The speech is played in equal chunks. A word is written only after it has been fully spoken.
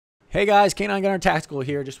Hey guys, K-9 Gunner Tactical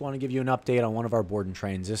here. Just want to give you an update on one of our board and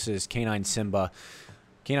trains. This is K-9 SIMBA.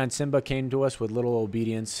 K-9 SIMBA came to us with little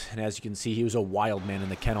obedience, and as you can see, he was a wild man in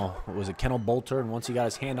the kennel. It was a kennel bolter, and once he got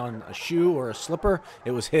his hand on a shoe or a slipper,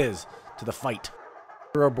 it was his to the fight.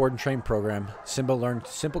 Through our board and train program, SIMBA learned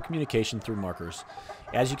simple communication through markers.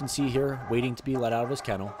 As you can see here, waiting to be let out of his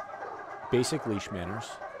kennel, basic leash manners,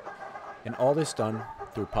 and all this done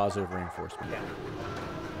through positive reinforcement.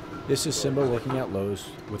 This is SIMBA working at Lowe's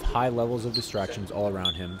with high levels of distractions all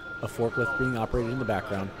around him, a forklift being operated in the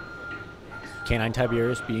background, K-9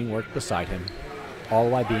 Tiberius being worked beside him, all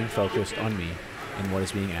while being focused on me and what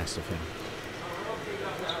is being asked of him.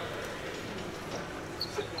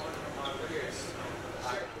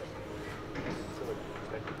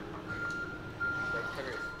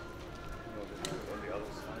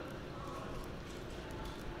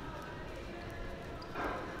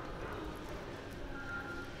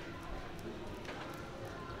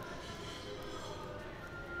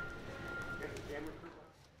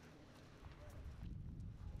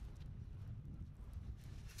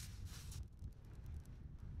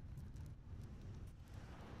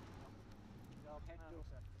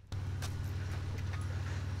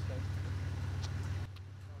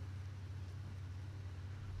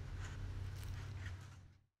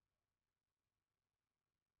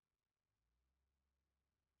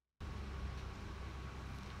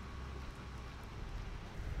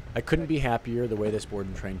 I couldn't be happier the way this board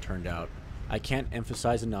and train turned out. I can't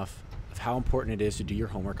emphasize enough of how important it is to do your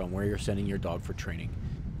homework on where you're sending your dog for training.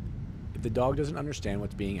 If the dog doesn't understand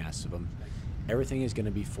what's being asked of him, everything is going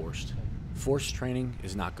to be forced. Forced training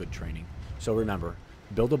is not good training. So remember,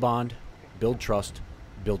 build a bond, build trust,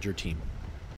 build your team.